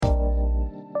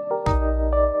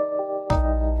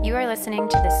You are listening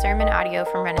to the sermon audio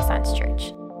from Renaissance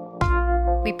Church.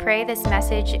 We pray this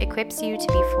message equips you to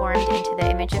be formed into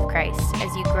the image of Christ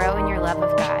as you grow in your love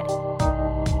of God,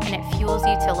 and it fuels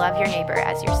you to love your neighbor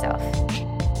as yourself.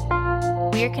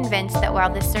 We are convinced that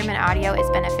while this sermon audio is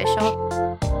beneficial,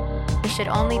 it should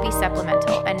only be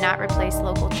supplemental and not replace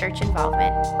local church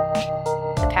involvement,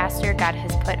 the pastor God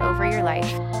has put over your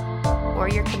life, or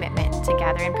your commitment to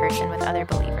gather in person with other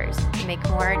believers to make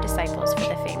more disciples for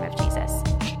the fame of Jesus.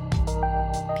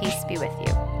 Peace be with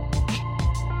you.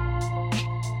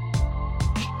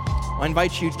 I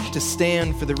invite you to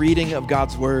stand for the reading of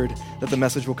God's word that the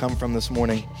message will come from this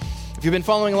morning. If you've been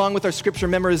following along with our scripture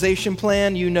memorization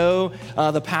plan, you know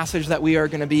the passage that we are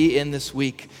going to be in this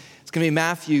week. It's going to be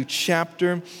Matthew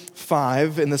chapter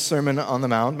 5 in the Sermon on the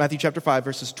Mount. Matthew chapter 5,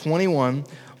 verses 21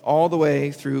 all the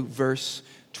way through verse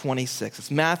 26. It's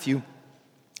Matthew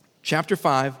chapter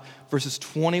 5, verses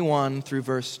 21 through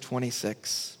verse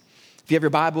 26. If you have your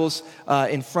Bibles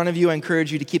in front of you, I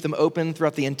encourage you to keep them open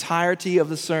throughout the entirety of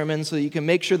the sermon so that you can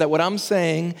make sure that what I'm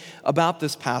saying about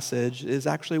this passage is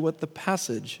actually what the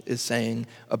passage is saying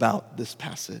about this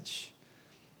passage.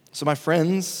 So my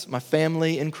friends, my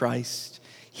family in Christ,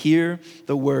 hear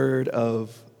the word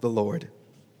of the Lord.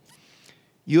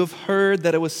 You have heard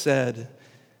that it was said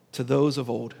to those of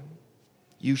old,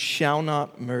 "You shall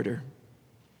not murder,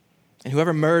 and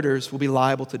whoever murders will be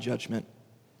liable to judgment."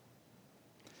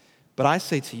 But I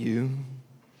say to you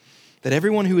that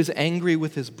everyone who is angry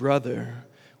with his brother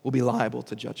will be liable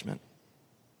to judgment.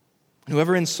 And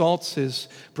whoever insults his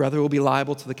brother will be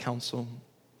liable to the council.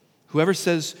 Whoever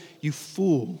says, "You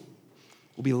fool,"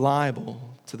 will be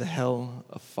liable to the hell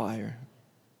of fire.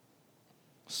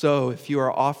 So if you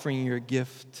are offering your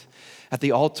gift at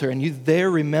the altar and you there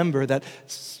remember that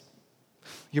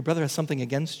your brother has something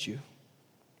against you,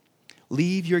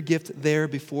 leave your gift there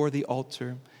before the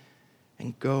altar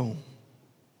and go.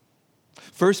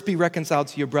 First be reconciled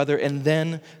to your brother and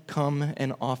then come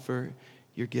and offer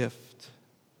your gift.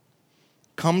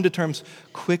 Come to terms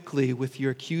quickly with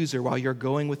your accuser while you're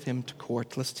going with him to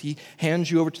court, lest he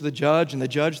hand you over to the judge and the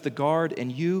judge the guard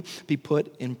and you be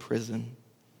put in prison.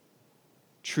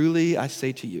 Truly, I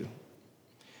say to you,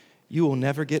 you will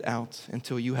never get out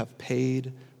until you have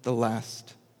paid the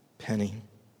last penny.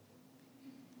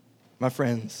 My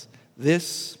friends,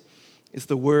 this is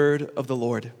the word of the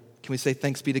Lord. Can we say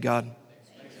thanks be to God?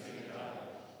 Thanks be to God.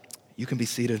 You can be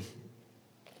seated.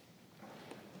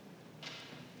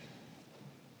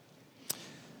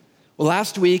 Well,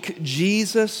 last week,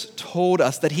 Jesus told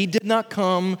us that he did not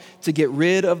come to get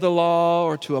rid of the law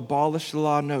or to abolish the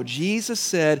law. No, Jesus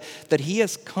said that he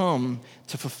has come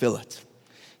to fulfill it.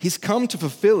 He's come to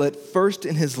fulfill it first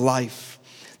in his life.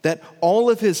 That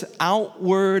all of his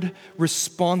outward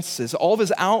responses, all of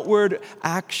his outward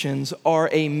actions are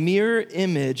a mirror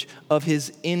image of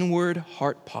his inward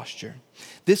heart posture.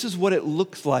 This is what it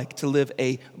looks like to live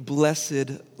a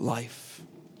blessed life.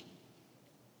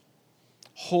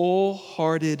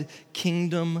 Wholehearted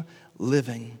kingdom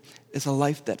living is a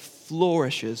life that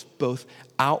flourishes both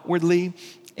outwardly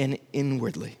and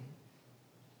inwardly.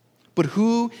 But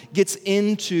who gets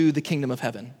into the kingdom of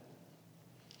heaven?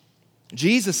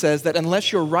 Jesus says that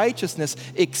unless your righteousness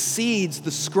exceeds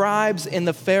the scribes and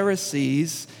the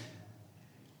Pharisees,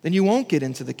 then you won't get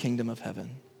into the kingdom of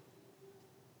heaven.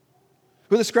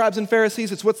 Who are the scribes and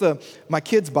Pharisees? It's what my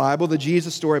kids' Bible, the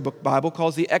Jesus Storybook Bible,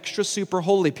 calls the extra super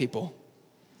holy people.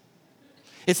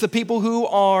 It's the people who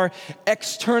are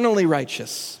externally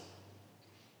righteous,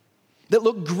 that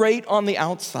look great on the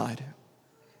outside.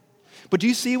 But do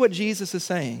you see what Jesus is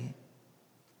saying?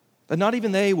 That not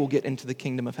even they will get into the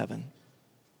kingdom of heaven.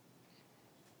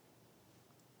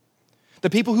 The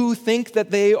people who think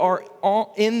that they are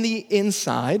in the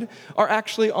inside are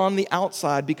actually on the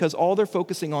outside because all they're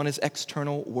focusing on is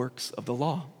external works of the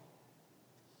law.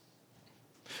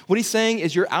 What he's saying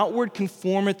is your outward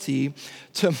conformity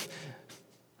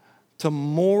to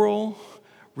moral,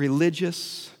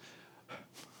 religious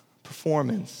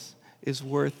performance is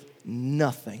worth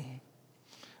nothing.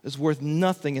 Is worth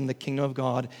nothing in the kingdom of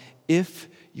God if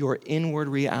your inward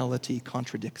reality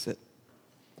contradicts it.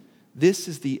 This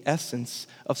is the essence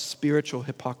of spiritual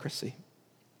hypocrisy.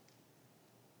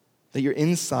 That your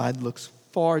inside looks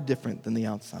far different than the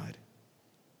outside.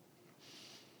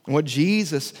 And what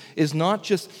Jesus is not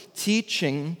just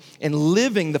teaching and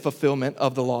living the fulfillment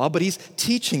of the law, but he's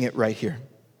teaching it right here.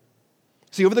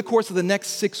 See, over the course of the next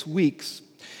 6 weeks,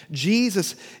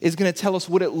 Jesus is going to tell us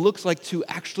what it looks like to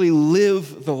actually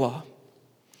live the law,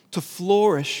 to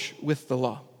flourish with the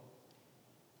law.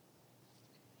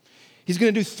 He's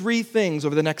going to do 3 things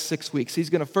over the next 6 weeks. He's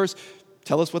going to first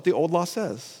tell us what the old law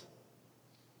says.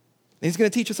 And he's going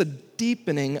to teach us a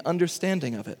deepening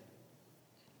understanding of it.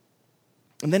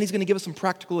 And then he's going to give us some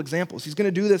practical examples. He's going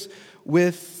to do this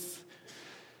with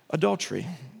adultery.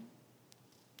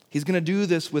 He's going to do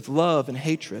this with love and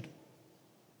hatred.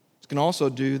 He's going to also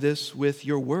do this with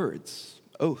your words,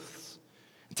 oaths.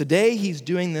 And today he's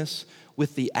doing this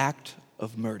with the act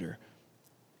of murder.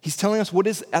 He's telling us what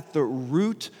is at the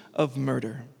root of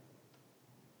murder.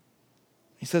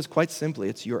 He says quite simply,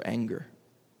 it's your anger.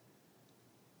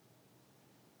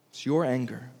 It's your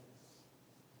anger.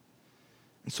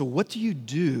 And so what do you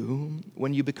do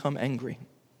when you become angry?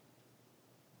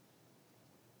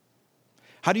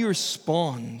 How do you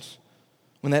respond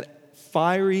when that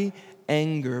fiery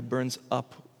anger burns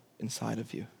up inside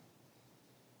of you?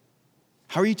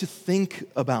 How are you to think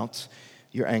about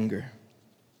your anger?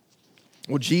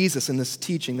 Well, Jesus, in this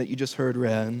teaching that you just heard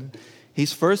read,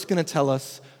 he's first going to tell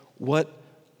us what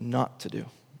not to do.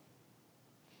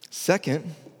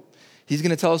 Second, he's going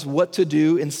to tell us what to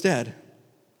do instead.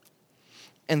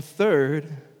 And third,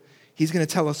 he's going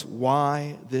to tell us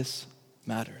why this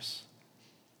matters.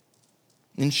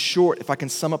 In short, if I can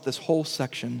sum up this whole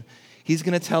section, he's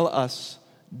going to tell us,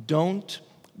 don't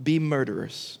be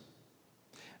murderers,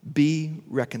 be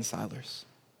reconcilers.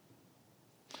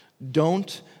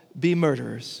 Don't be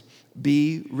murderers,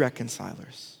 be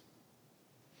reconcilers.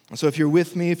 And so if you're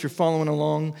with me, if you're following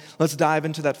along, let's dive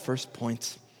into that first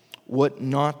point, what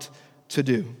not to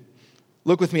do.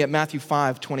 Look with me at Matthew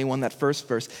 5:21, that first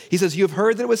verse. He says, "You have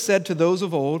heard that it was said to those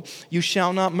of old, 'You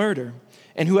shall not murder,'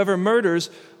 and whoever murders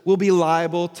will be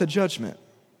liable to judgment."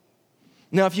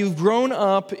 Now, if you've grown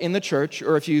up in the church,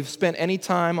 or if you've spent any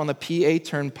time on the PA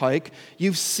Turnpike,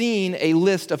 you've seen a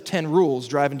list of 10 rules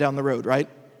driving down the road, right?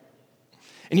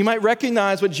 And you might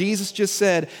recognize what Jesus just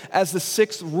said as the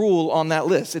 6th rule on that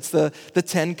list. It's the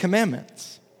 10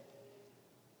 Commandments.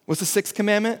 What's the 6th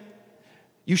commandment?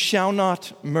 You shall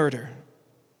not murder.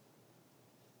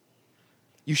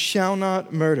 You shall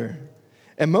not murder.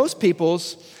 And most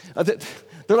people's,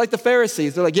 they're like the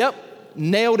Pharisees. They're like, yep,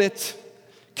 nailed it.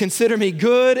 Consider me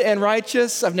good and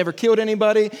righteous. I've never killed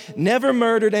anybody, never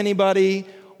murdered anybody.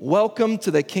 Welcome to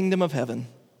the kingdom of heaven.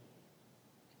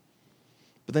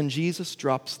 But then Jesus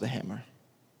drops the hammer.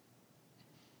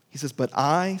 He says, "But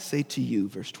I say to you,"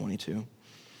 verse 22,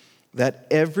 "that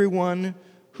everyone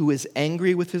who is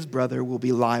angry with his brother will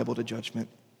be liable to judgment.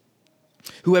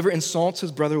 Whoever insults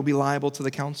his brother will be liable to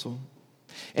the council.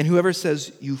 And whoever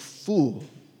says, 'You fool,'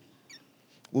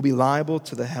 will be liable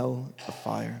to the hell of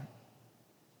fire."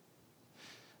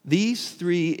 These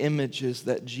three images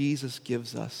that Jesus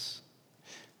gives us,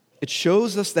 it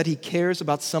shows us that he cares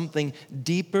about something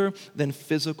deeper than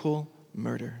physical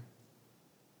murder.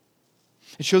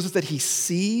 It shows us that he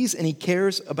sees and he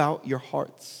cares about your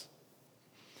hearts.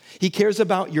 He cares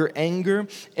about your anger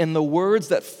and the words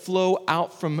that flow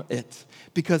out from it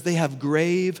because they have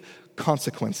grave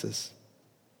consequences.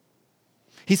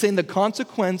 He's saying the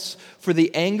consequence for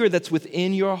the anger that's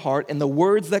within your heart and the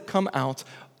words that come out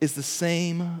is the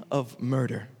same of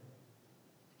murder.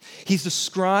 He's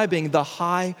describing the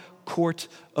high court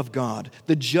of God,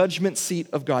 the judgment seat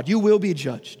of God. You will be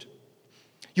judged.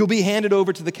 You'll be handed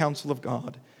over to the council of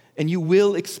God, and you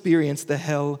will experience the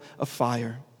hell of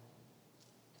fire.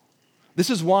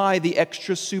 This is why the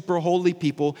extra super holy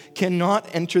people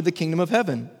cannot enter the kingdom of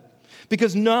heaven.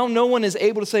 Because now no one is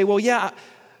able to say, well, yeah,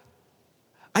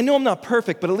 I know I'm not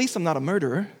perfect, but at least I'm not a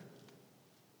murderer.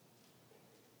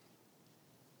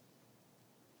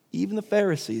 Even the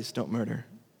Pharisees don't murder.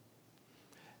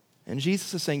 And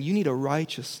Jesus is saying you need a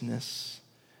righteousness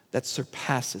that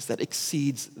surpasses, that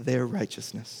exceeds their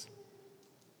righteousness.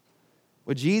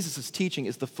 What Jesus is teaching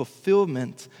is the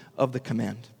fulfillment of the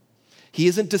command. He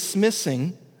isn't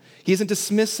dismissing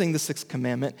the 6th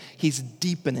commandment. He's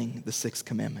deepening the 6th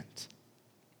commandment.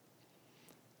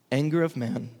 Anger of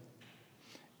man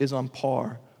is on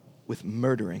par with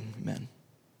murdering men.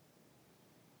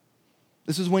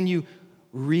 This is when you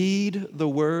read the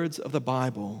words of the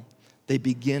Bible, they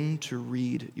begin to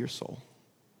read your soul.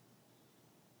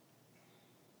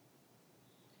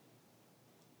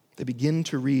 They begin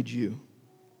to read you.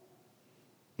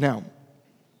 Now,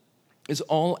 is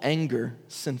all anger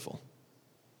sinful?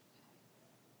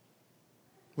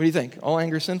 What do you think? All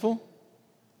anger sinful?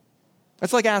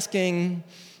 That's like asking,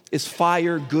 is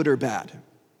fire good or bad?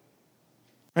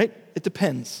 Right? It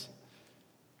depends.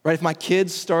 Right? If my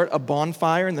kids start a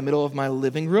bonfire in the middle of my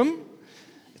living room,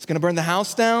 it's going to burn the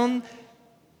house down.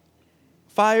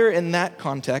 Fire in that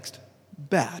context,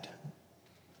 bad.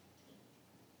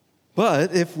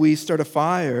 But if we start a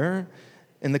fire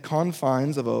in the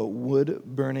confines of a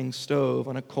wood-burning stove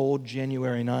on a cold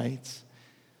January night,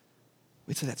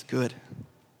 we'd say that's good.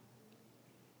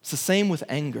 It's the same with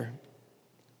anger.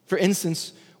 For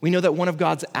instance, we know that one of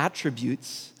God's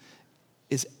attributes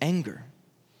is anger.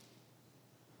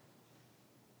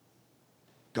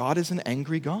 God is an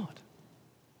angry God.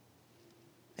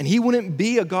 And he wouldn't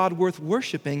be a God worth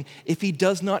worshiping if he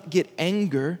does not get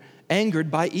angered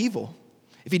by evil,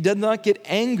 if he does not get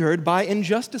angered by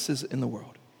injustices in the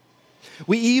world.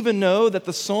 We even know that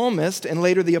the psalmist and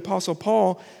later the apostle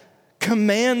Paul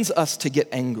commands us to get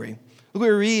angry. Look what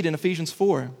we read in Ephesians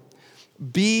 4.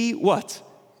 Be what?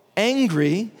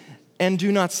 Angry and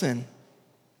do not sin.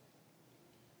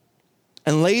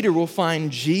 And later we'll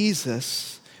find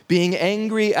Jesus being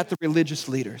angry at the religious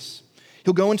leaders.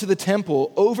 He'll go into the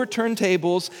temple, overturn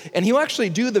tables, and he'll actually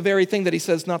do the very thing that he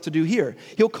says not to do here.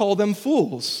 He'll call them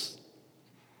fools.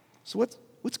 So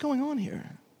what's going on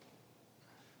here?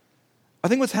 I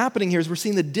think what's happening here is we're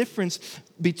seeing the difference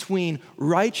between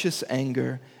righteous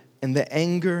anger and the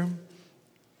anger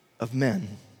of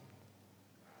men.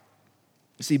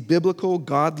 You see, biblical,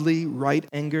 godly, right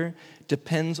anger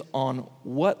depends on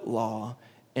what law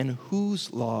and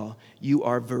whose law you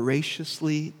are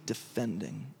voraciously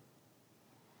defending.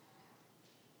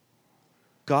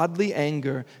 Godly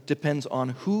anger depends on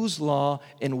whose law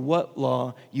and what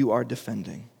law you are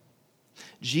defending.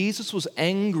 Jesus was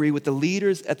angry with the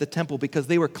leaders at the temple because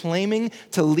they were claiming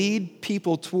to lead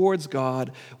people towards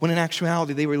God when in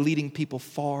actuality they were leading people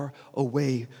far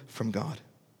away from God.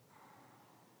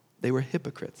 They were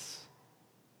hypocrites.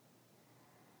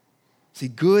 See,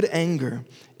 good anger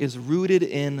is rooted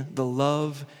in the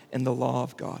love and the law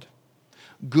of God.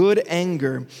 Good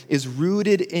anger is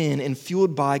rooted in and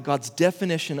fueled by God's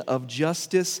definition of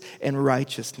justice and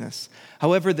righteousness.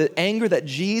 However, the anger that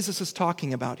Jesus is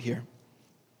talking about here,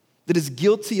 that is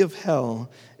guilty of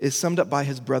hell, is summed up by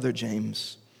his brother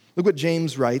James. Look what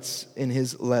James writes in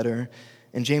his letter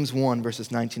in James 1,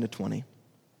 verses 19 to 20. He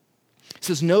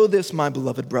says, "Know this, my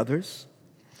beloved brothers.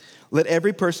 Let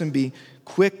every person be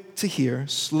quick to hear,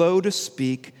 slow to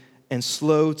speak, and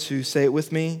slow to," say it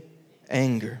with me,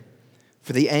 "anger.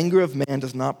 For the anger of man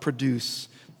does not produce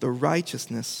the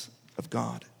righteousness of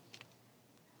God."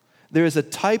 There is a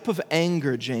type of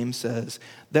anger, James says,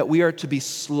 that we are to be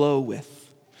slow with,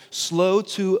 slow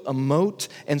to emote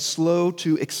and slow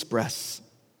to express.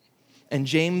 And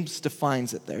James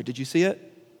defines it there. Did you see it?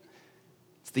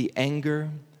 It's the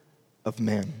anger of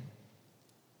man.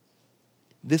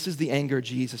 This is the anger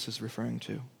Jesus is referring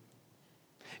to.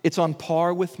 It's on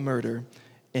par with murder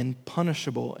and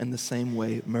punishable in the same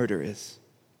way murder is.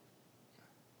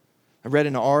 I read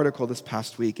in an article this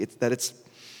past week it's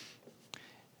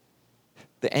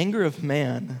the anger of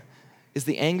man is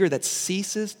the anger that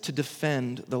ceases to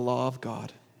defend the law of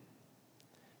God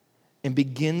and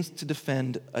begins to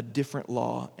defend a different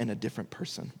law and a different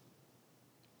person.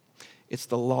 It's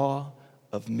the law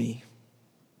of me.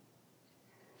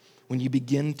 When you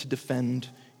begin to defend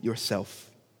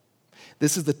yourself.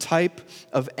 This is the type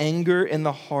of anger in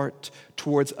the heart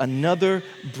towards another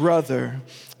brother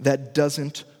that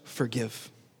doesn't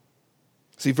forgive.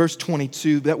 See, verse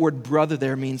 22, that word brother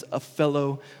there means a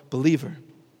fellow believer.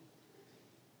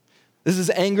 This is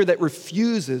anger that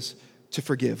refuses to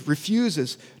forgive,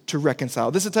 refuses to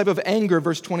reconcile. This is the type of anger,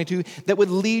 verse 22, that would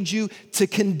lead you to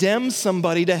condemn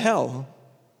somebody to hell.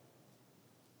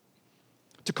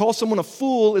 To call someone a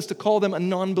fool is to call them a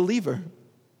non-believer.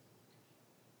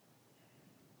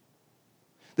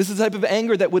 This is the type of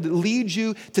anger that would lead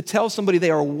you to tell somebody they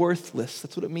are worthless.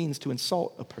 That's what it means to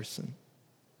insult a person.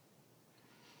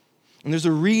 And there's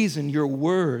a reason your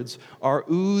words are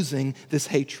oozing this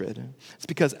hatred. It's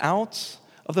because out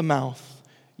of the mouth,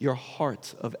 your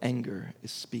heart of anger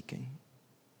is speaking.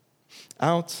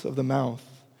 Out of the mouth,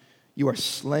 you are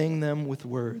slaying them with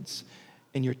words,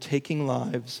 and you're taking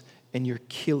lives, and you're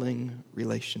killing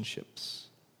relationships.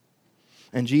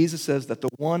 And Jesus says that the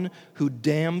one who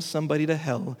damns somebody to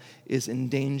hell is in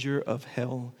danger of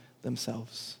hell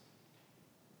themselves.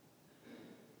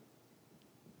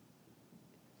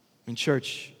 In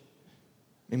church,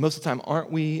 most of the time,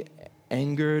 aren't we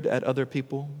angered at other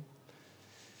people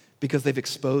because they've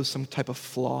exposed some type of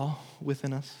flaw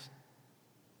within us?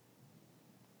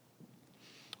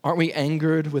 Aren't we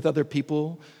angered with other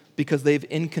people because they've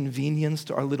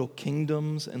inconvenienced our little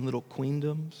kingdoms and little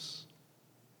queendoms?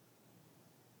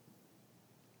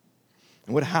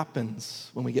 And what happens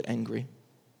when we get angry?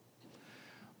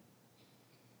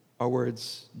 Our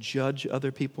words judge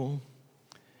other people,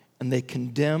 and they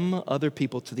condemn other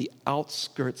people to the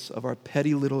outskirts of our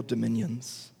petty little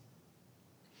dominions.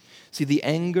 See, the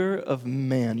anger of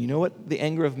man, you know what the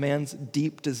anger of man's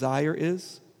deep desire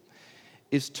is?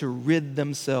 Is to rid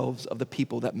themselves of the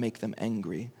people that make them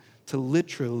angry, to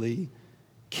literally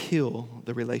kill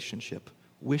the relationship,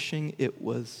 wishing it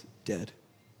was dead.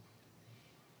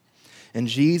 And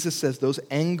Jesus says those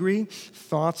angry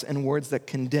thoughts and words that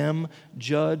condemn,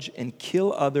 judge, and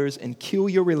kill others and kill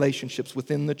your relationships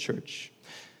within the church,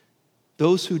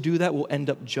 those who do that will end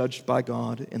up judged by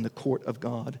God in the court of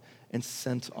God and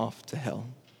sent off to hell.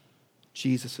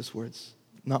 Jesus' words,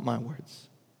 not my words.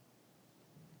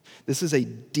 This is a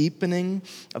deepening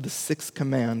of the 6th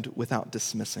command without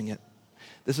dismissing it.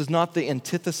 This is not the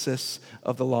antithesis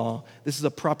of the law. This is a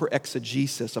proper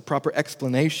exegesis, a proper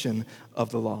explanation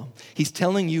of the law. He's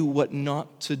telling you what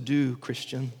not to do,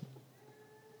 Christian.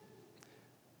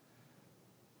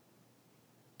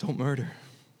 Don't murder.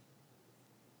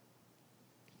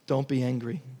 Don't be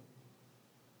angry.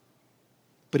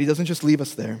 But he doesn't just leave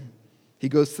us there. He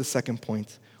goes to the second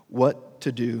point, what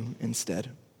to do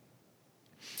instead.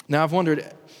 Now, I've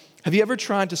wondered, have you ever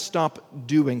tried to stop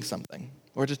doing something?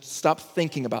 Or just stop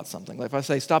thinking about something? Like if I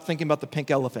say, stop thinking about the pink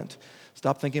elephant.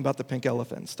 Stop thinking about the pink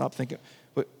elephant. Stop thinking.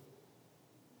 But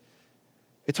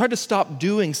it's hard to stop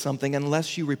doing something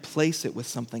unless you replace it with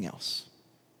something else.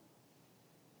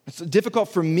 It's difficult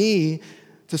for me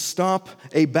to stop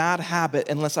a bad habit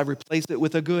unless I replace it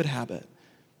with a good habit.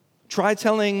 Try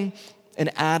telling an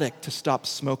addict to stop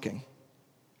smoking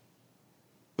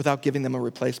without giving them a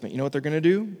replacement. You know what they're going to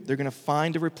do? They're going to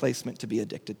find a replacement to be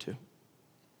addicted to.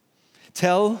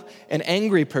 Tell an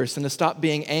angry person to stop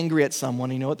being angry at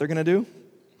someone. You know what they're going to do?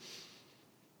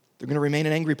 They're going to remain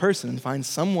an angry person and find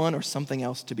someone or something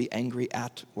else to be angry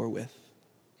at or with.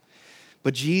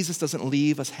 But Jesus doesn't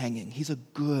leave us hanging. He's a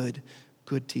good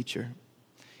teacher.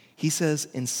 He says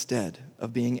instead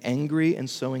of being angry and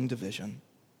sowing division,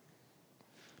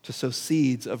 to sow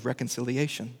seeds of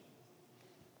reconciliation.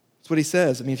 That's what he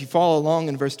says. I mean, if you follow along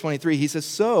in verse 23, he says,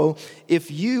 so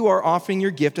if you are offering your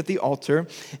gift at the altar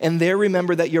and there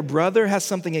remember that your brother has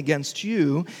something against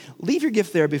you, leave your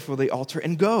gift there before the altar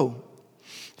and go.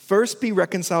 First be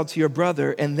reconciled to your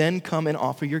brother and then come and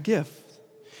offer your gift.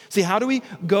 See, how do we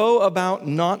go about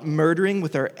not murdering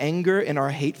with our anger and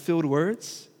our hate-filled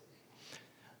words?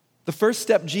 The first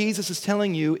step Jesus is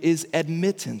telling you is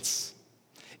admittance.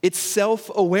 It's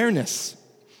self-awareness.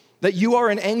 That you are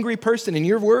an angry person and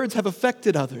your words have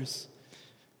affected others.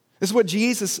 This is what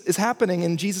Jesus is happening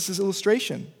in Jesus'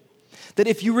 illustration. That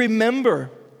if you remember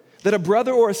that a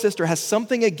brother or a sister has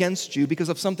something against you because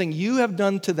of something you have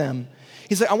done to them,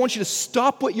 he's like, I want you to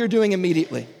stop what you're doing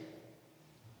immediately.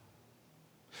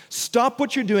 Stop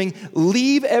what you're doing,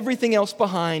 leave everything else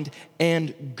behind,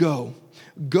 and go.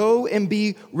 Go and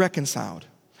be reconciled.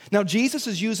 Now, Jesus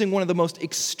is using one of the most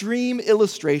extreme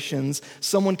illustrations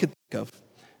someone could think of.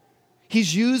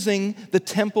 He's using the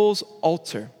temple's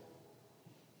altar.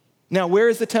 Now, where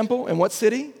is the temple? In what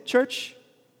city, church?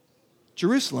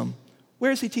 Jerusalem.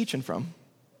 Where is he teaching from?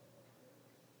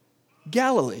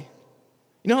 Galilee.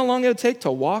 You know how long it would take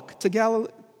to walk to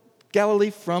Galilee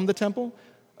from the temple?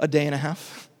 A day and a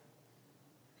half.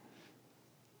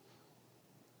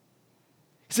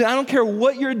 He said, I don't care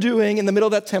what you're doing in the middle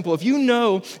of that temple. If you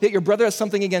know that your brother has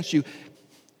something against you,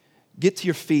 get to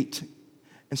your feet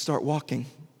and start walking.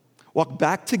 Walk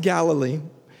back to Galilee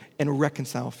and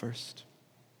reconcile first.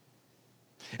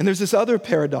 And there's this other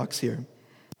paradox here,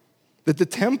 that the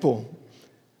temple,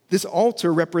 this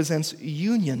altar represents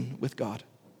union with God.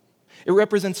 It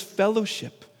represents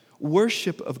fellowship,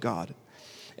 worship of God.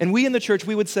 And we in the church,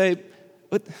 we would say,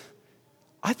 but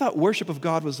I thought worship of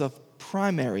God was of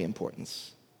primary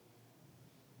importance.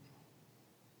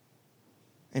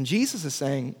 And Jesus is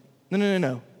saying,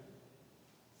 no.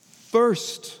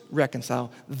 First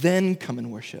reconcile, then come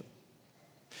and worship.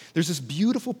 There's this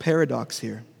beautiful paradox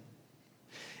here,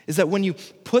 is that when you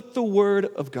put the word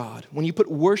of God, when you put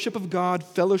worship of God,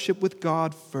 fellowship with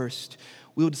God first,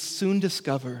 we would soon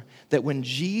discover that when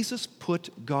Jesus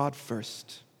put God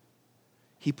first,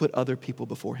 he put other people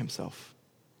before himself.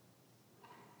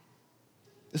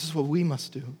 This is what we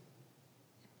must do.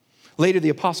 Later, the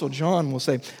Apostle John will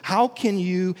say, how can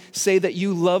you say that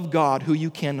you love God who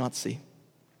you cannot see?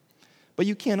 But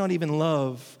you cannot even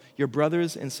love your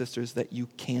brothers and sisters that you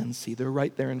can see. They're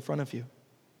right there in front of you.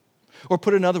 Or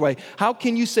put another way, how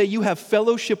can you say you have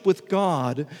fellowship with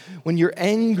God when your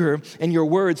anger and your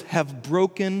words have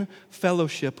broken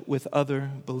fellowship with other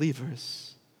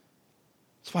believers?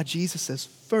 That's why Jesus says,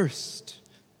 first,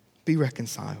 be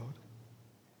reconciled.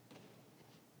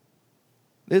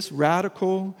 This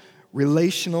radical,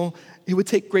 relational, it would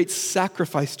take great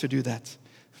sacrifice to do that.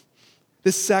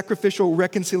 This sacrificial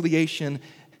reconciliation,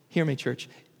 hear me, church,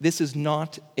 this is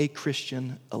not a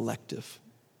Christian elective.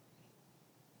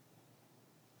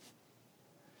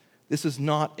 This is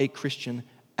not a Christian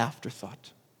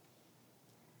afterthought.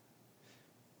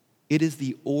 It is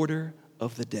the order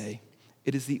of the day.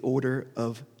 It is the order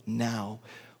of now.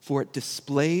 For it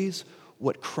displays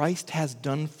what Christ has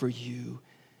done for you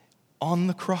on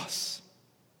the cross.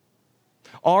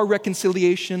 Our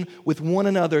reconciliation with one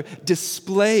another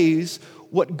displays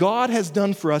what God has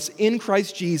done for us in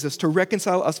Christ Jesus to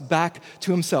reconcile us back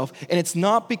to himself. And it's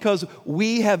not because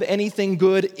we have anything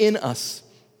good in us.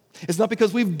 It's not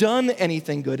because we've done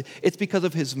anything good. It's because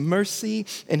of his mercy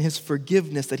and his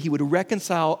forgiveness that he would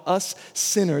reconcile us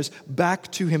sinners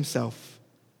back to himself.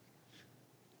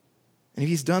 And if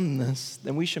he's done this,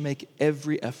 then we should make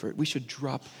every effort. We should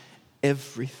drop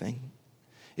everything.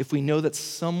 If we know that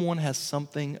someone has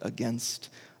something against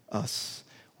us,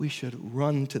 we should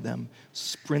run to them,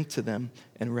 sprint to them,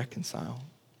 and reconcile.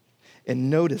 And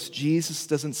notice, Jesus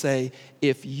doesn't say,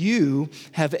 if you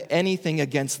have anything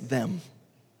against them.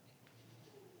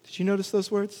 Did you notice those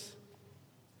words?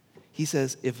 He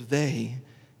says, if they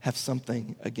have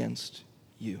something against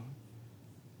you.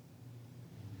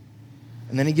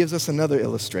 And then he gives us another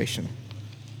illustration.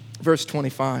 Verse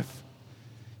 25.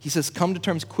 He says, come to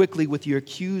terms quickly with your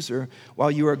accuser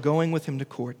while you are going with him to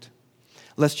court,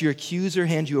 lest your accuser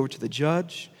hand you over to the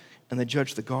judge, and the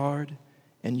judge the guard,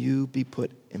 and you be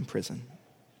put in prison.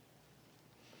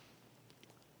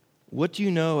 What do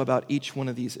you know about each one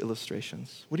of these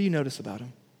illustrations? What do you notice about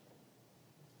them?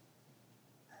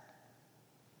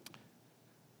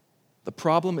 The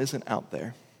problem isn't out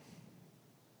there.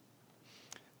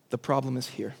 The problem is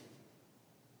here.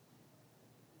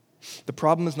 The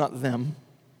problem is not them.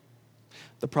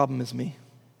 The problem is me.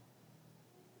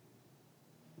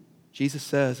 Jesus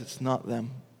says it's not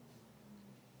them.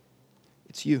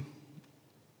 It's you.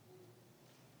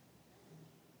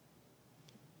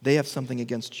 They have something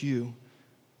against you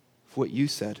for what you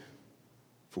said,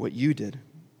 for what you did.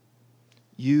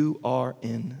 You are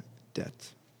in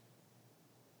debt.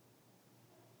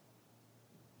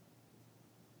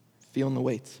 Feeling the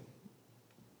weight.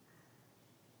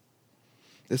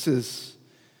 This is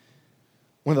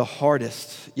one of the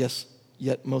hardest, yes,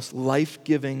 yet most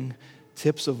life-giving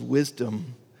tips of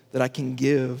wisdom that I can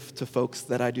give to folks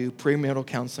that I do premarital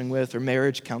counseling with or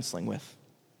marriage counseling with.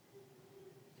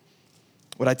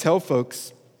 What I tell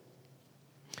folks,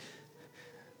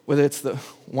 whether it's the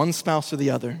one spouse or the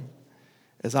other,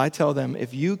 is I tell them,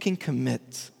 if you can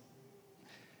commit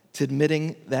to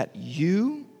admitting that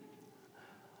you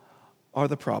are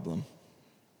the problem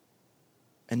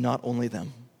and not only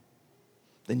them,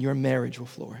 then your marriage will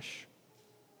flourish.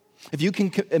 If you can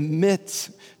commit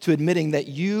to admitting that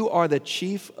you are the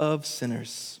chief of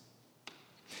sinners,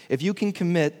 if you can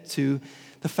commit to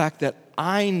the fact that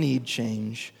I need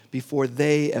change before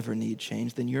they ever need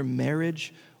change, then your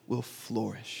marriage will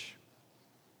flourish.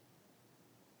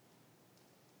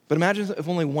 But imagine if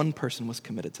only one person was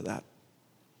committed to that.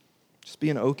 Just be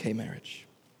an okay marriage.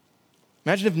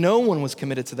 Imagine if no one was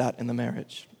committed to that in the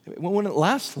marriage. It wouldn't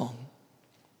last long.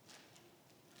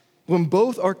 When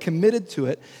both are committed to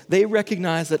it, they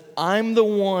recognize that I'm the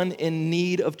one in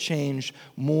need of change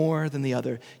more than the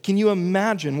other. Can you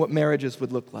imagine what marriages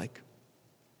would look like?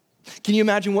 Can you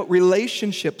imagine what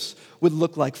relationships would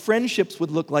look like, friendships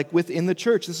would look like within the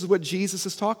church? This is what Jesus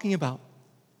is talking about.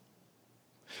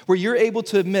 Where you're able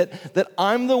to admit that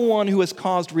I'm the one who has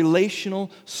caused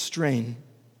relational strain.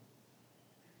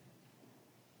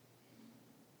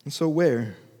 And so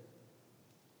where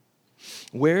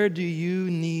do you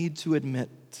need to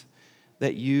admit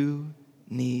that you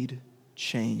need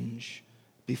change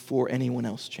before anyone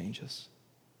else changes?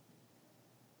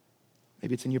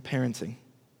 Maybe it's in your parenting.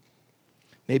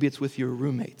 Maybe it's with your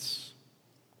roommates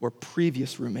or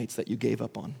previous roommates that you gave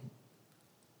up on.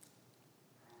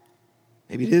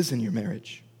 Maybe it is in your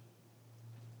marriage.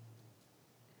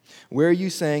 Where are you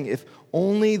saying, if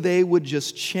only they would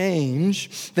just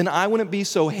change, then I wouldn't be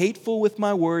so hateful with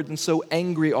my words and so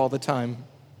angry all the time?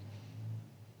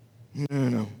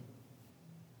 No.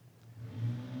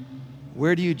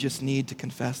 Where do you just need to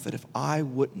confess that if I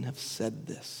wouldn't have said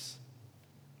this,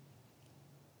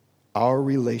 our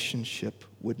relationship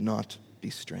would not be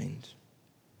strained?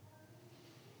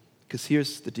 Because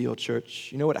here's the deal, church.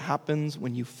 You know what happens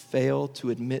when you fail to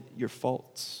admit your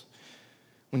faults?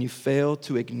 When you fail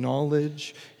to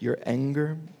acknowledge your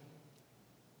anger,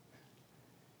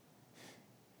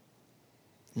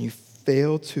 you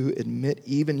fail to admit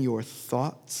even your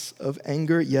thoughts of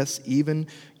anger. Yes, even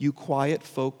you quiet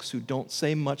folks who don't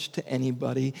say much to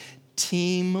anybody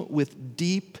teem with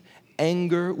deep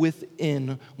anger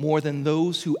within more than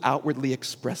those who outwardly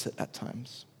express it at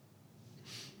times.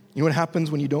 You know what happens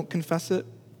when you don't confess it?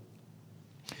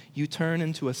 You turn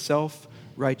into a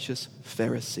self-righteous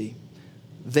Pharisee.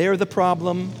 They're the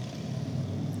problem,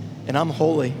 and I'm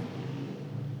holy.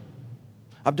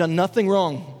 I've done nothing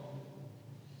wrong.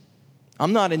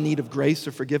 I'm not in need of grace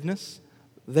or forgiveness.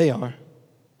 They are.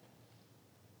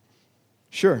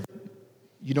 Sure,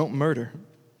 you don't murder.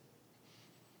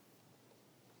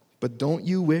 But don't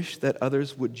you wish that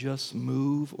others would just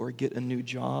move or get a new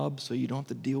job so you don't have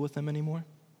to deal with them anymore?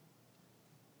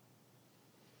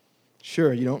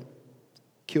 Sure, you don't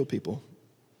kill people.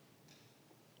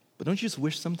 But don't you just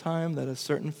wish sometime that a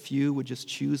certain few would just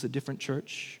choose a different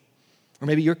church? Or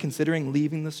maybe you're considering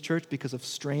leaving this church because of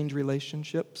strained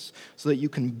relationships so that you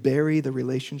can bury the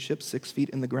relationship 6 feet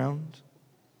in the ground?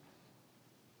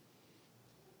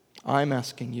 I'm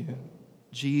asking you,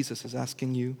 Jesus is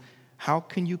asking you, how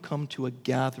can you come to a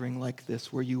gathering like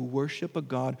this where you worship a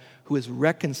God who has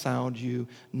reconciled you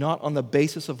not on the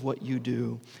basis of what you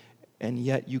do, and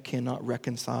yet you cannot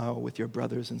reconcile with your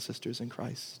brothers and sisters in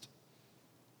Christ?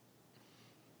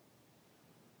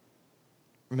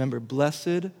 Remember,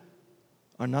 blessed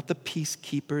are not the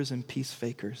peacekeepers and peace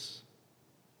fakers.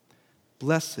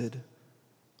 Blessed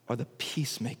are the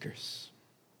peacemakers.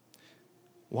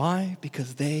 Why?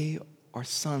 Because they are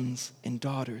sons and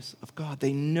daughters of God.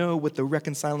 They know what the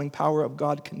reconciling power of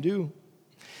God can do.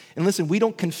 And listen, we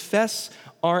don't confess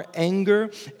our anger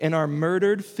and our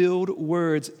murdered-filled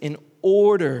words in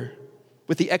order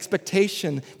with the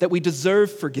expectation that we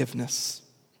deserve forgiveness.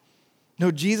 No,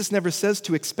 Jesus never says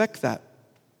to expect that.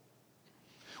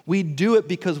 We do it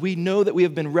because we know that we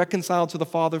have been reconciled to the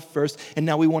Father first, and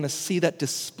now we want to see that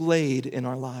displayed in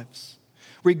our lives,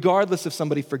 regardless if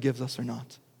somebody forgives us or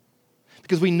not.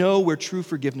 Because we know where true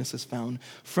forgiveness is found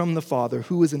from the Father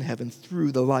who is in heaven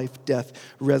through the life, death,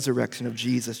 resurrection of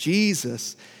Jesus.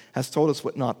 Jesus has told us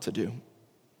what not to do.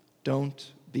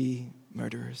 Don't be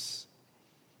murderers.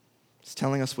 He's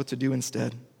telling us what to do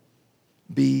instead.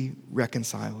 Be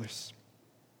reconcilers.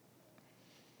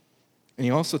 And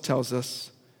he also tells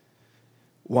us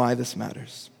why this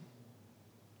matters.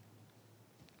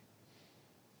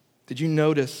 Did you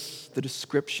notice the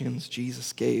descriptions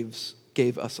Jesus gave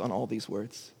us on all these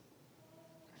words?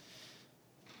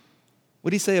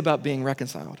 What did he say about being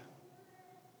reconciled?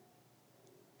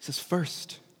 He says,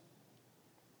 first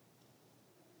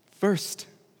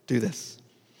do this.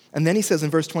 And then he says in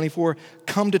verse 24,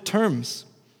 come to terms.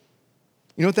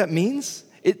 You know what that means?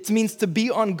 It means to be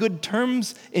on good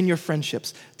terms in your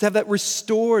friendships, to have that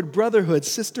restored brotherhood,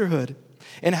 sisterhood.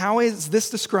 And how is this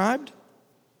described?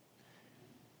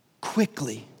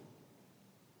 Quickly.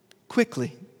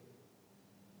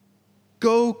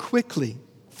 Go quickly,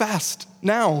 fast,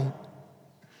 now.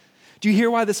 Do you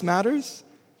hear why this matters?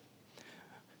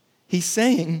 He's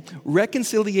saying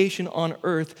reconciliation on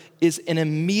earth is an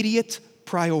immediate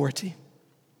priority.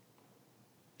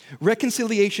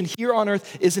 Reconciliation here on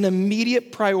earth is an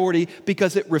immediate priority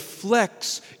because it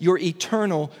reflects your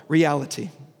eternal reality.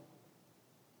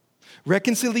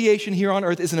 Reconciliation here on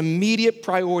earth is an immediate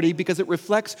priority because it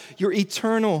reflects your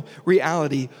eternal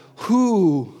reality.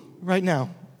 Who, right now,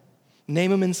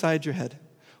 name them inside your head.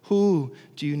 Who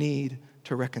do you need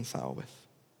to reconcile with?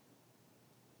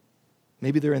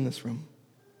 Maybe they're in this room.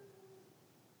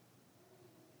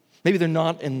 Maybe they're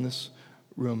not in this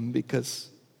room because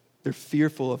they're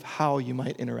fearful of how you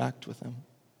might interact with them.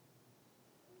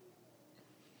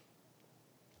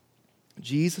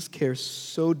 Jesus cares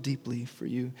so deeply for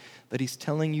you that he's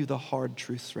telling you the hard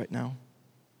truths right now,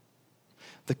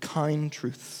 the kind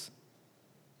truths.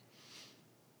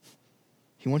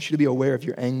 He wants you to be aware of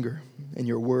your anger and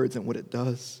your words and what it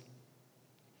does.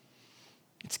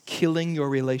 It's killing your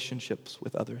relationships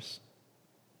with others.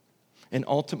 And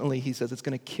ultimately, he says it's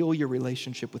going to kill your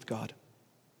relationship with God.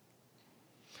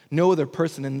 No other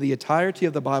person in the entirety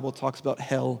of the Bible talks about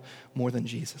hell more than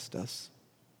Jesus does.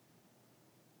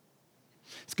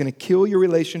 It's going to kill your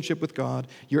relationship with God.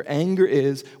 Your anger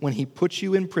is when he puts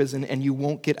you in prison and you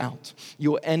won't get out.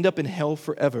 You'll end up in hell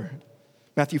forever.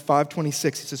 Matthew 5:26,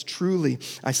 he says, truly,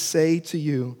 I say to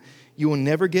you, you will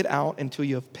never get out until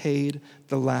you have paid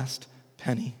the last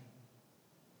penny.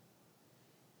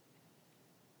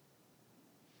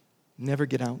 Never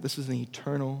get out. This is an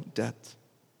eternal debt.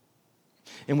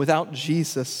 And without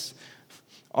Jesus,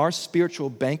 our spiritual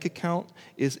bank account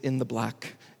is in the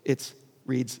black. It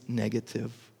reads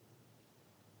negative.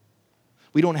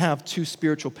 We don't have 2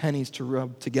 spiritual pennies to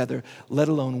rub together, let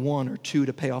alone 1 or 2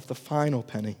 to pay off the final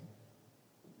penny.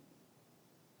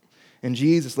 And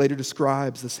Jesus later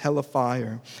describes this hell of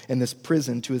fire and this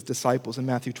prison to his disciples in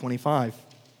Matthew 25.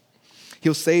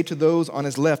 He'll say to those on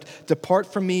his left,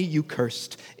 depart from me, you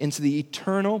cursed, into the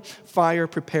eternal fire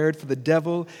prepared for the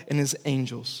devil and his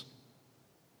angels.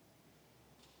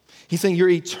 He's saying your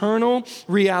eternal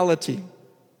reality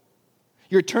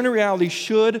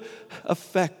should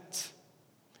affect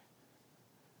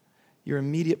your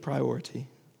immediate priority,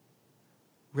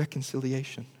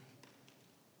 reconciliation.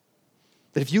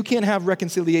 That if you can't have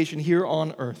reconciliation here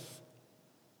on earth,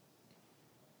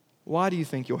 why do you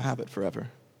think you'll have it forever?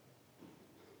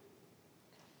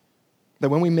 That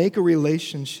when we make our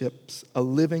relationships a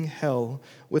living hell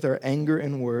with our anger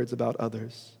and words about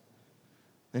others,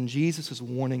 then Jesus is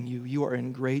warning you, you are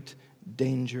in great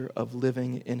danger of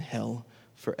living in hell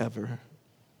forever.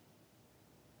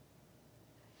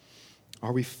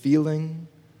 Are we feeling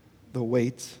the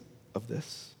weight of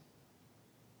this?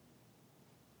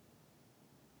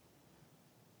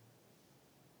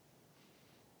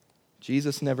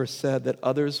 Jesus never said that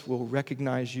others will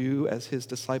recognize you as his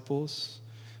disciples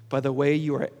by the way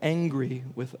you are angry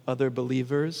with other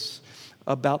believers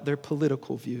about their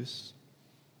political views.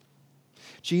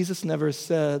 Jesus never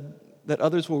said that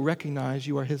others will recognize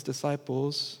you are his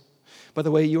disciples by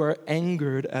the way you are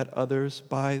angered at others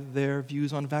by their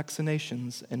views on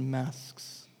vaccinations and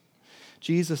masks.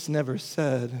 Jesus never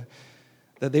said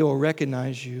that they will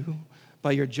recognize you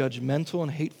by your judgmental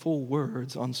and hateful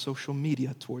words on social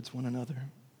media towards one another.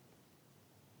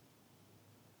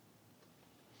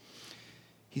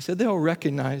 He said they'll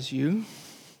recognize you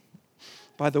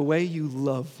by the way you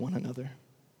love one another.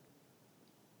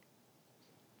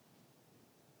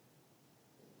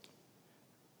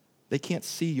 They can't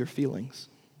see your feelings.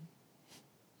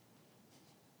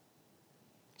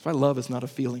 That's why love is not a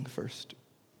feeling first.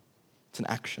 It's an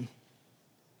action.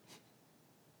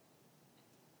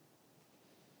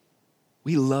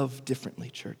 We love differently,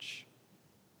 church.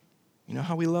 You know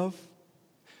how we love?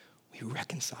 We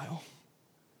reconcile.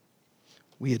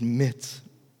 We admit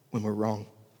when we're wrong.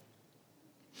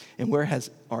 And whereas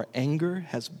our anger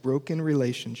has broken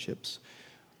relationships,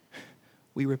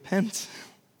 we repent.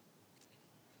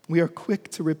 We are quick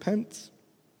to repent.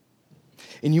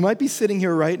 And you might be sitting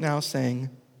here right now saying,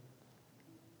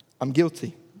 I'm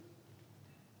guilty.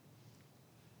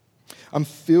 I'm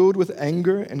filled with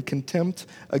anger and contempt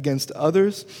against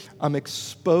others. I'm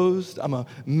exposed. I'm a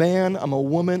man. I'm a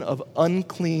woman of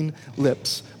unclean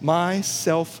lips. My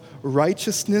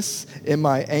self-righteousness and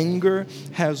my anger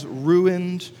has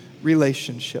ruined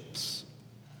relationships.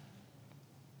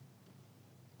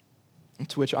 And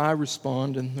to which I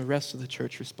respond, and the rest of the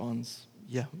church responds,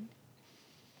 yeah,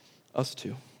 us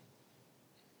too.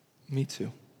 Me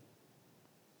too.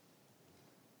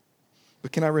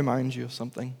 But can I remind you of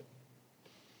something?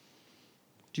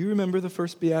 Do you remember the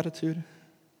first beatitude?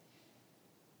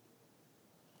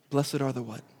 Blessed are the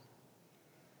what?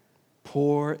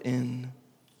 Poor in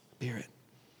spirit,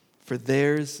 for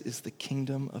theirs is the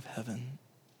kingdom of heaven.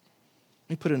 Let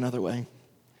me put it another way.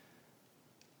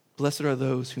 Blessed are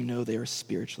those who know they are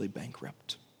spiritually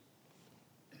bankrupt.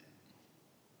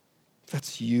 If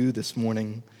that's you this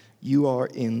morning, you are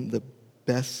in the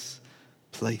best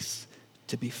place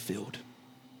to be filled.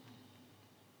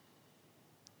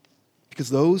 Because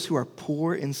those who are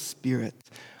poor in spirit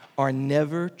are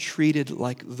never treated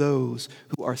like those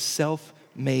who are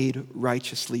self-made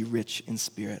righteously rich in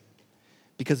spirit.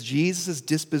 Because Jesus'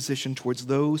 disposition towards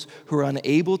those who are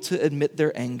unable to admit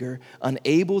their anger,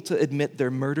 unable to admit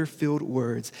their murder-filled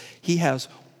words, he has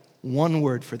one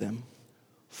word for them: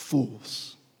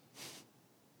 fools.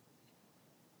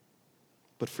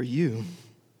 But for you,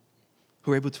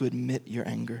 who are able to admit your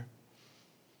anger,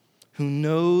 who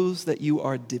knows that you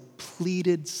are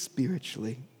depleted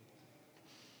spiritually,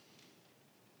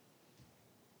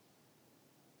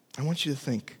 I want you to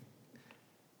think,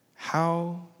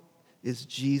 how is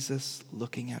Jesus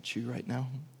looking at you right now?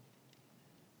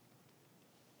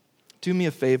 Do me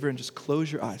a favor and just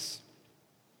close your eyes.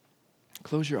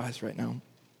 Close your eyes right now.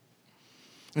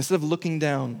 Instead of looking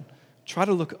down, try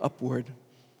to look upward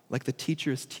like the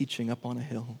teacher is teaching up on a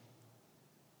hill.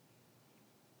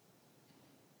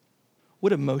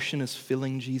 What emotion is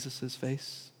filling Jesus'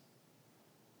 face?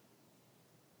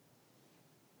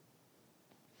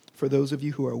 For those of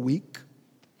you who are weak,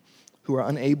 who are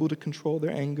unable to control their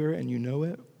anger, and you know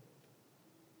it,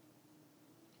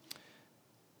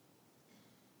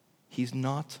 he's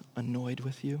not annoyed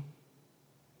with you.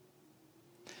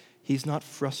 He's not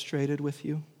frustrated with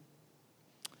you.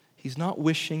 He's not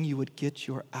wishing you would get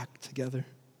your act together.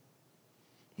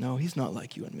 No, he's not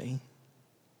like you and me.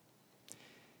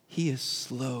 He is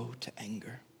slow to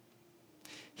anger.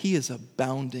 He is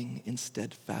abounding in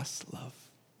steadfast love.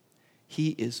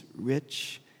 He is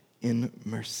rich in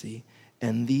mercy.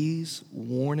 And these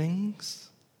warnings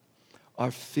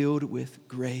are filled with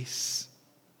grace.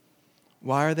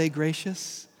 Why are they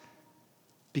gracious?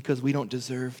 Because we don't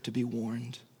deserve to be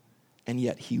warned, and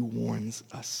yet he warns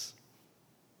us.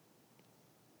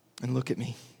 And look at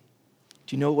me.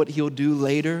 Do you know what he'll do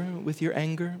later with your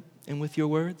anger? and with your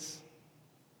words,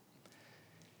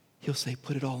 he'll say,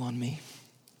 put it all on me.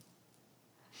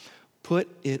 Put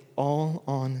it all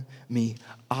on me.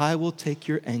 I will take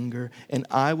your anger and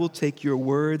I will take your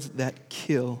words that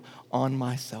kill on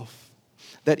myself.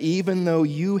 That even though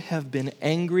you have been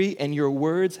angry and your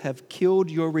words have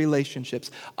killed your relationships,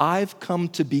 I've come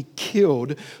to be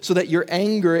killed so that your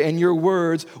anger and your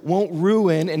words won't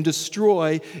ruin and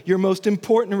destroy your most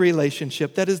important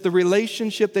relationship. That is the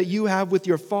relationship that you have with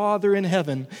your Father in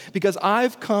heaven. Because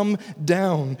I've come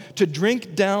down to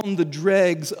drink down the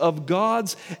dregs of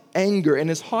God's anger and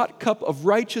his hot cup of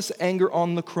righteous anger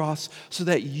on the cross so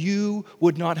that you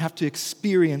would not have to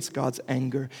experience God's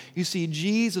anger. You see,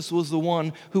 Jesus was the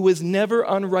one who was never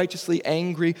unrighteously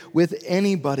angry with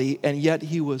anybody, and yet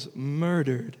he was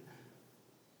murdered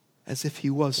as if he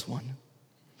was one.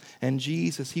 And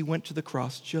Jesus, he went to the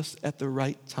cross just at the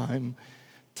right time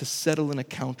to settle an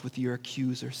account with your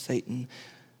accuser, Satan,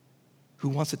 who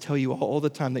wants to tell you all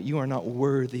the time that you are not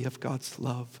worthy of God's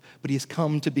love. But he has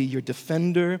come to be your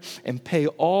defender and pay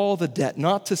all the debt,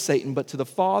 not to Satan, but to the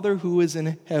Father who is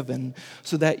in heaven,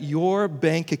 so that your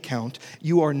bank account,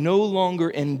 you are no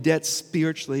longer in debt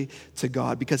spiritually to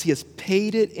God, because he has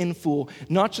paid it in full,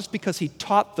 not just because he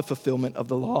taught the fulfillment of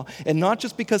the law, and not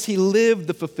just because he lived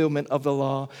the fulfillment of the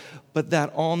law, but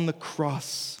that on the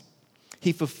cross,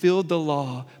 he fulfilled the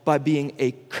law by being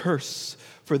a curse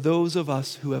for those of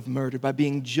us who have murdered, by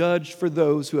being judged for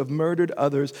those who have murdered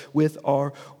others with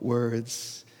our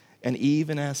words. And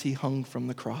even as he hung from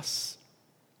the cross,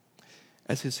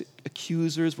 as his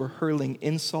accusers were hurling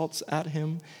insults at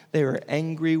him, they were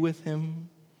angry with him,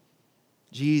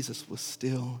 Jesus was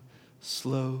still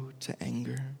slow to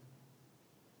anger.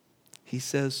 He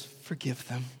says, forgive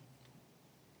them.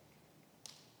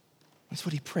 That's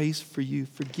what he prays for you.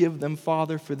 Forgive them,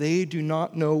 Father, for they do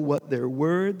not know what their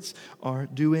words are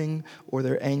doing or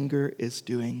their anger is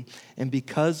doing. And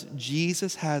because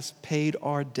Jesus has paid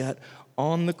our debt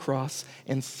on the cross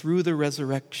and through the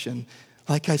resurrection,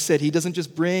 like I said, he doesn't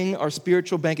just bring our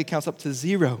spiritual bank accounts up to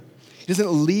zero. He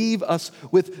doesn't leave us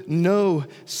with no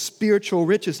spiritual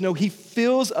riches. No, he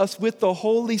fills us with the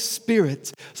Holy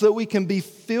Spirit so that we can be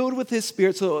filled with his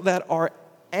Spirit, so that our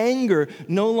anger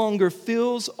no longer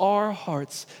fills our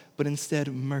hearts, but instead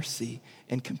mercy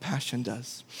and compassion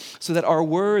does. So that our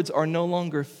words are no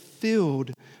longer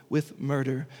filled with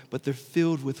murder, but they're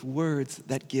filled with words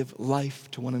that give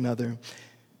life to one another.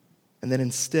 And then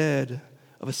instead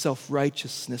of a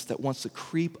self-righteousness that wants to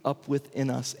creep up within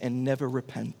us and never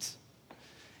repent,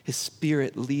 his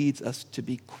Spirit leads us to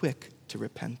be quick to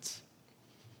repent.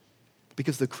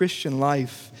 Because the Christian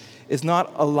life is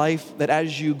not a life that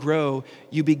as you grow,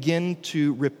 you begin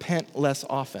to repent less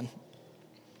often.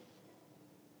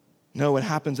 No, what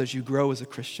happens as you grow as a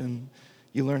Christian,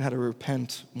 you learn how to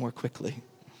repent more quickly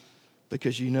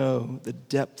because you know the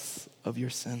depth of your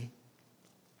sin.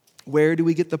 Where do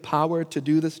we get the power to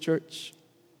do this, church?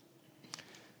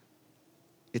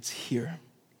 It's here.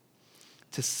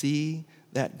 To see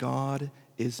that God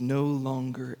is no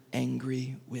longer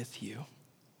angry with you.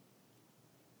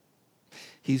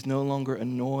 He's no longer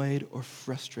annoyed or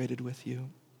frustrated with you.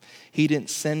 He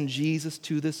didn't send Jesus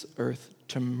to this earth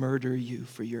to murder you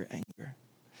for your anger.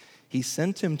 He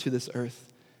sent him to this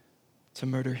earth to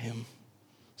murder him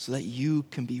so that you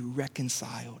can be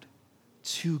reconciled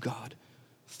to God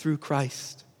through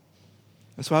Christ.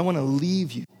 And so I want to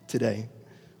leave you today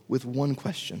with one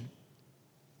question.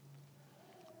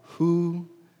 Who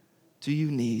do you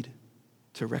need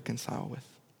to reconcile with?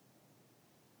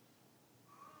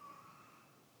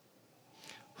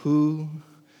 Who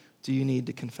do you need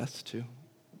to confess to?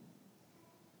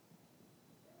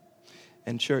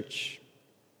 And church,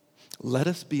 let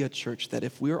us be a church that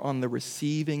if we're on the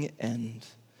receiving end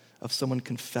of someone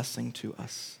confessing to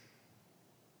us,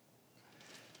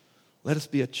 let us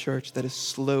be a church that is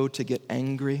slow to get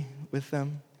angry with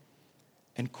them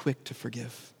and quick to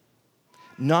forgive.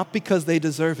 Not because they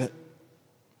deserve it,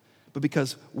 but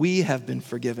because we have been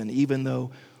forgiven, even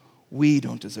though we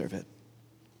don't deserve it.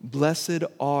 Blessed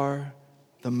are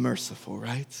the merciful,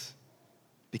 right?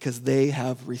 Because they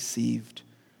have received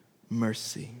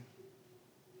mercy.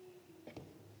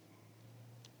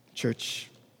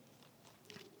 Church,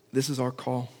 this is our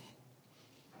call.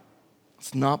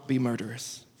 Let's not be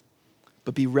murderers,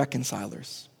 but be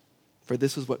reconcilers. For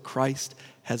this is what Christ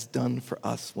has done for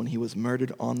us when he was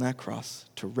murdered on that cross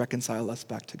to reconcile us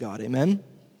back to God. Amen?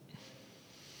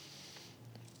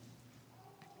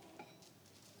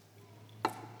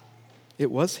 It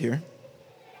was here.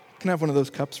 Can I have one of those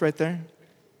cups right there?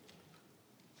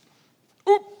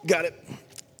 Oop, got it.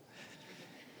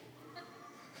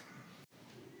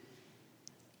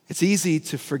 It's easy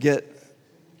to forget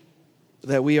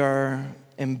that we are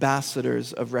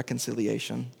ambassadors of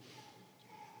reconciliation.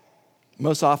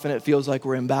 Most often it feels like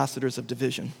we're ambassadors of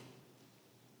division.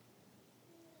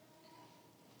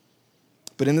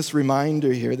 But in this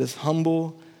reminder here, this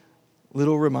humble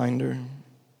little reminder,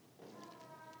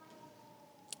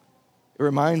 it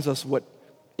reminds us what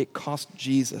it cost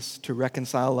Jesus to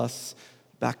reconcile us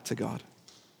back to God.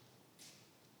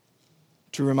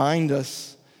 To remind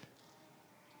us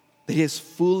that he has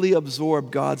fully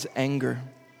absorbed God's anger.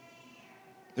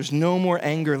 There's no more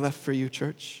anger left for you,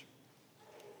 church.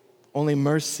 Only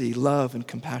mercy, love, and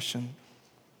compassion.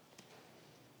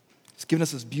 He's given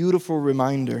us this beautiful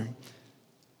reminder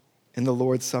in the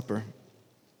Lord's Supper.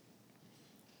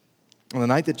 On the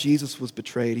night that Jesus was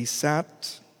betrayed, he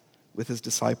sat with his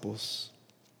disciples.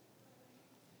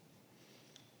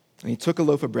 And he took a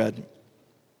loaf of bread,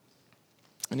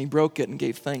 and he broke it and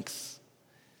gave thanks.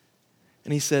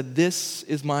 And he said, "This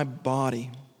is my body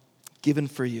given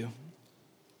for you."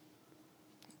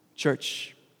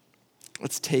 Church,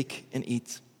 let's take and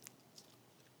eat.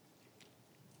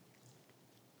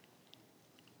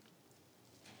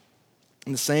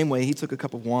 In the same way, he took a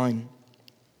cup of wine.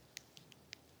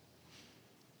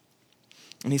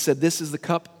 And he said, "This is the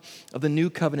cup of the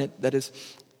new covenant that is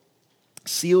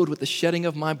sealed with the shedding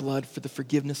of my blood for the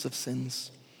forgiveness of sins.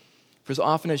 For as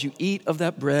often as you eat of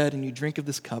that bread and you drink of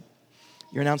this cup,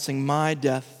 you're announcing my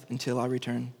death until I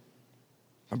return."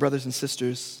 My brothers and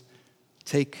sisters,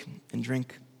 take and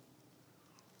drink.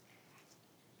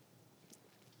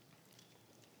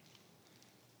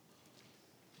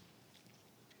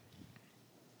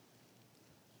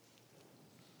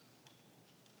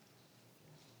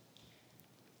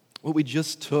 What we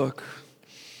just took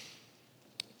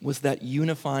was that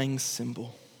unifying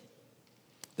symbol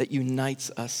that unites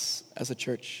us as a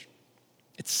church.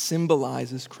 It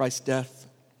symbolizes Christ's death.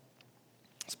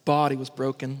 His body was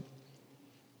broken.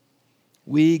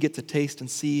 We get to taste and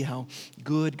see how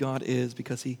good God is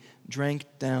because he drank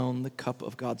down the cup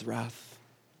of God's wrath.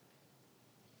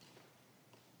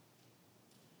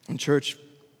 And church,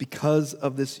 because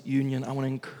of this union, I want to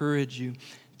encourage you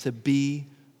to be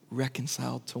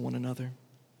reconciled to one another.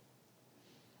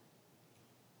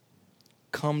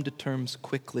 Come to terms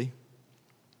quickly.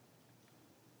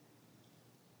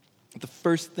 The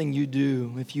first thing you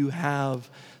do if you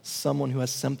have someone who has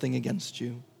something against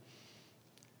you,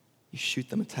 you shoot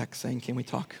them a text saying, "Can we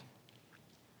talk?"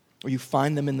 Or you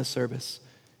find them in the service,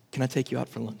 "Can I take you out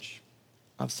for lunch?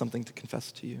 I have something to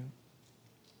confess to you."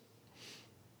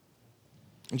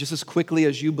 And just as quickly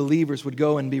as you believers would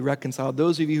go and be reconciled,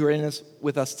 those of you who are in this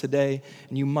with us today,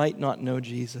 and you might not know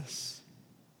Jesus,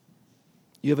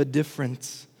 you have a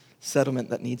different settlement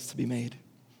that needs to be made.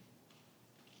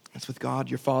 It's with God,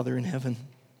 your Father in heaven,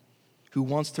 who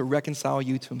wants to reconcile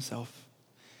you to himself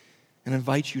and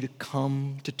invite you to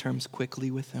come to terms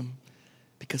quickly with him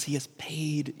because he has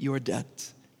paid your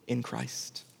debt in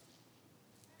Christ.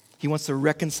 He wants to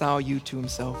reconcile you to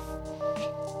himself.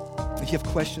 If you have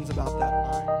questions about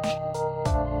that,